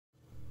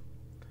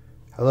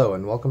Hello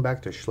and welcome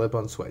back to Schlip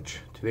on Switch.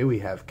 Today we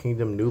have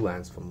Kingdom New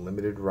Lands from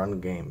Limited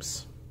Run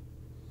Games.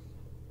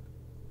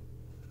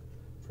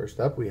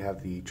 First up we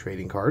have the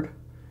trading card,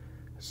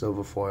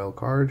 Silver Foil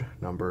card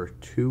number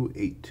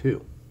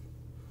 282.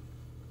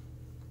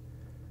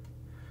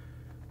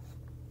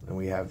 And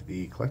we have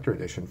the collector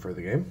edition for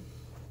the game.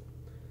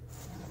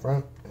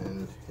 Front,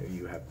 and here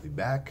you have the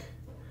back.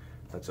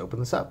 Let's open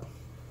this up.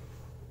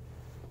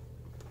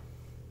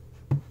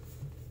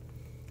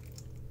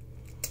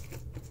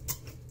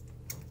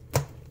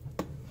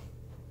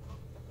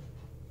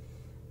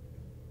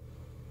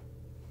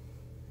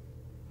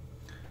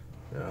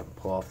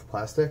 Pull off the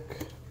plastic.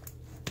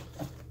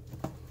 I'm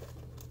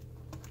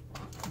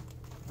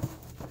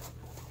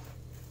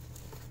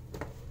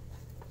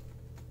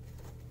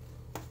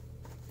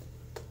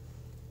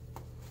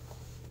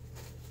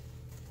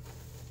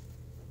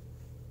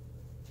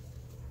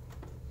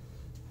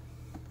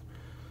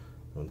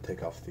going to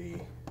take off the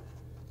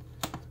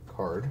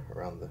card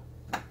around the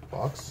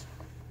box.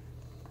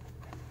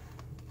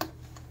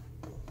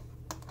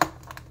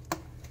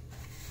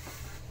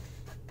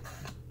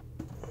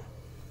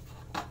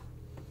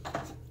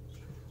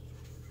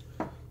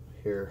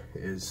 Here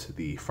is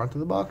the front of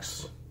the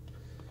box,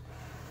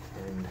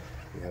 and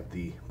we have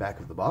the back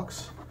of the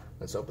box.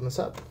 Let's open this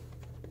up.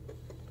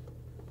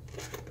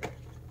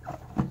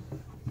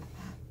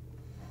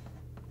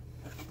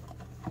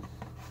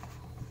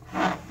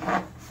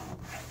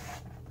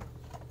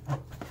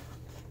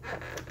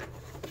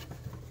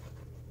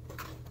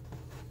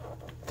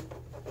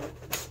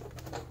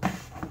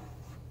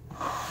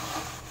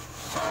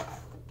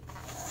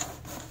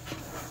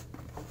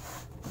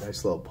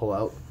 Nice little pull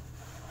out.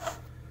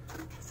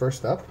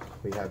 First up,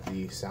 we have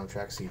the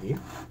soundtrack CD.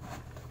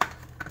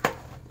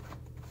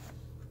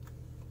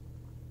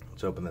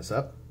 Let's open this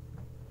up.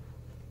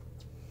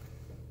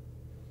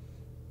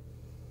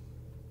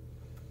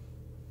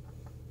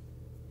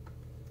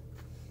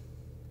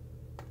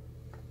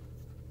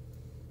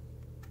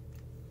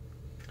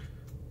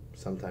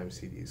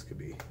 Sometimes CDs could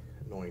be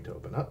annoying to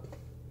open up.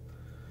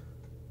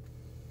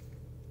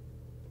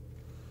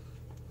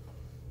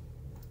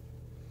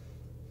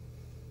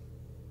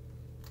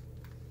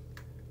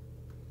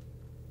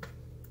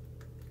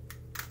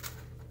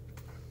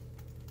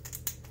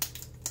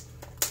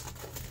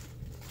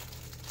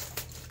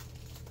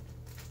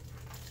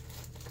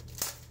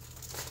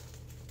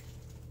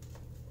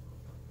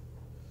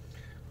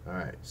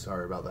 Alright,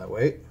 sorry about that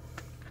wait.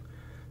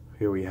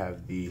 Here we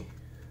have the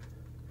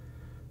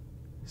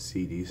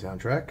CD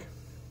soundtrack.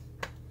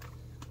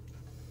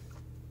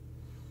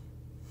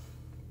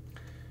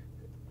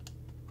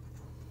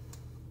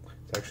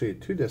 It's actually a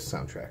 2-disc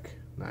soundtrack.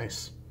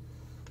 Nice.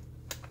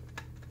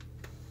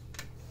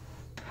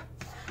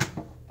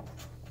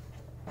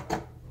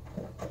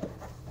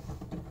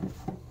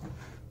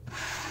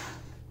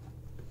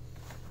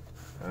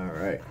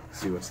 Alright, let's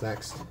see what's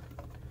next.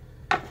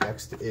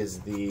 Next is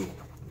the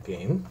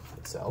game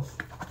itself.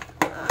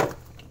 You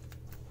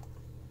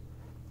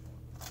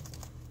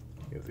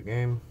have the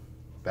game,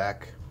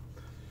 back.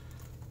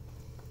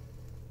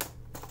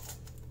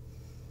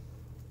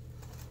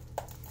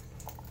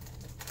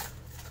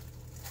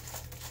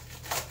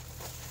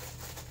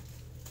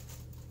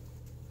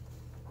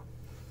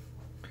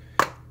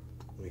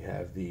 We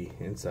have the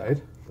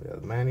inside, we have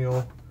the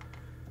manual,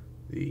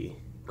 the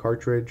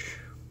cartridge,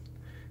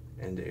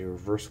 and a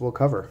reversible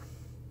cover.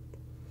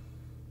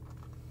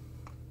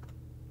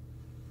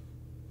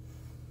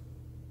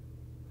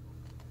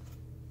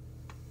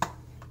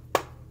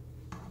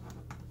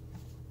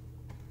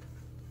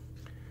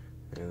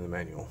 And the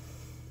manual.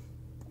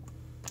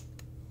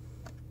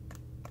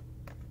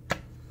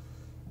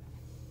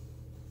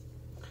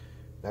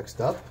 Next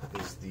up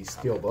is the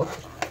steelbook.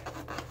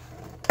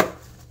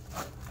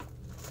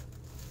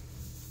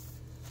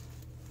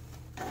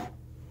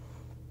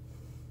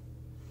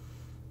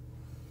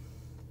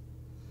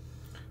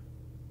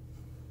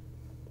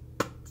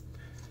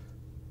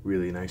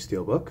 Really nice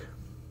steelbook.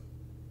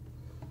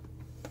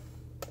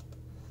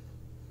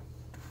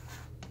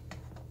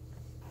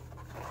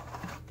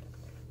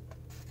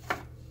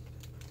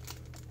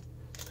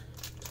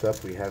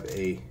 Up we have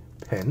a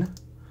pen,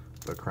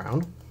 a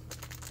crown,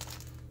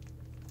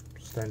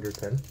 standard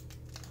pen,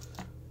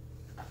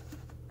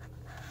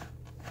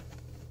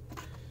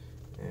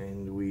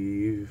 and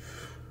we've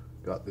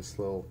got this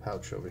little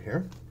pouch over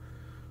here,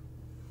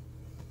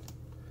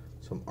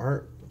 some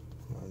art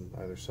on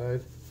either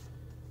side,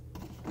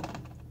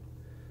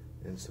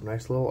 and some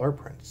nice little art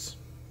prints.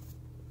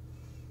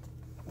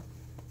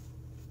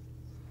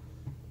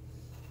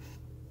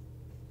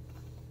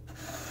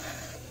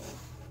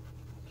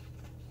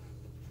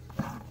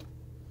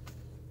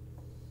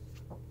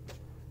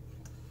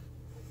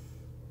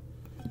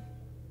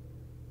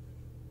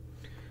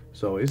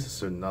 So this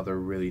is another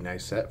really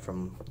nice set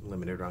from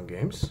Limited Run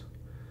Games.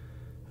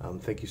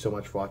 Thank you so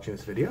much for watching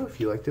this video. If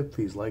you liked it,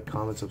 please like,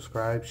 comment,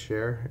 subscribe,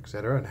 share,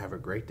 etc. and have a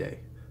great day.